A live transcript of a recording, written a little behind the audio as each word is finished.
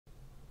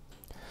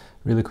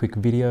Really quick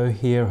video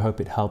here,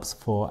 hope it helps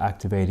for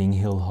activating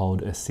hill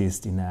hold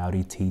assist in the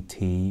Audi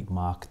TT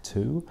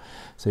Mk2.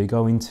 So you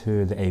go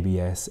into the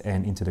ABS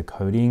and into the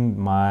coding.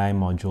 My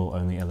module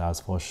only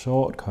allows for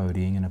short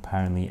coding, and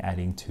apparently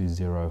adding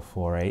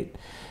 2048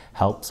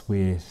 helps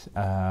with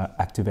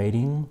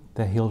activating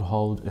the hill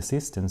hold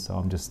assist. And so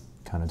I'm just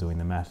kind of doing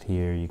the math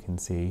here. You can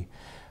see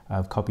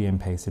I've copy and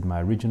pasted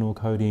my original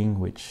coding,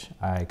 which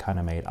I kind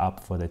of made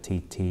up for the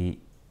TT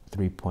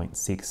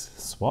 3.6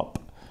 swap.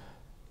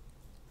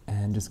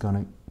 And just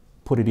gonna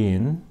put it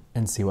in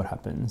and see what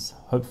happens.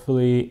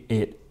 Hopefully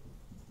it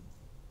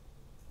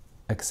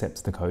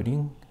accepts the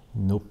coding.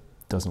 Nope,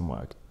 doesn't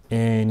work.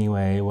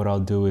 Anyway, what I'll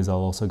do is I'll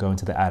also go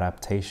into the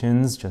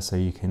adaptations just so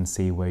you can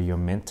see where you're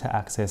meant to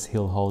access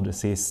hill hold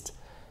assist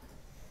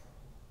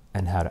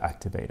and how to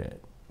activate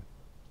it.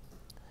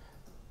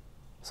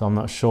 So I'm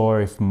not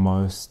sure if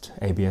most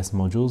ABS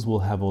modules will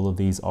have all of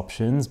these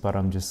options, but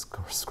I'm just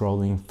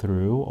scrolling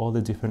through all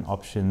the different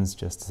options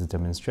just as a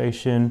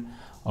demonstration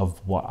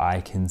of what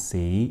I can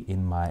see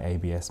in my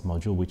ABS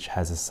module, which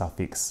has a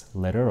suffix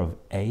letter of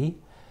A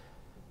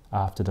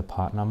after the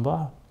part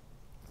number.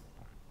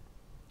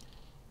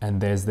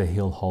 And there's the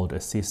hill hold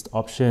assist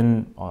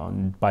option.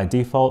 By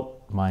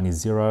default, mine is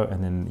 0,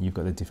 and then you've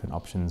got the different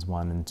options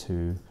 1 and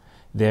 2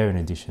 there in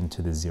addition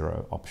to the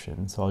 0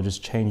 option. So I'll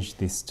just change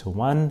this to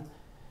 1.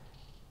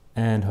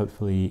 And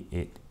hopefully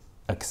it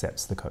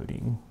accepts the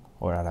coding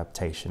or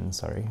adaptation,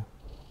 sorry.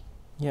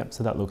 Yep,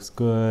 so that looks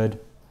good.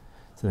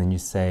 So then you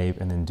save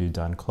and then do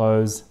done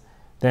close.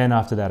 Then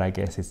after that, I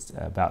guess it's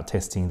about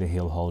testing the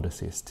hill hold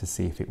assist to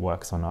see if it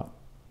works or not.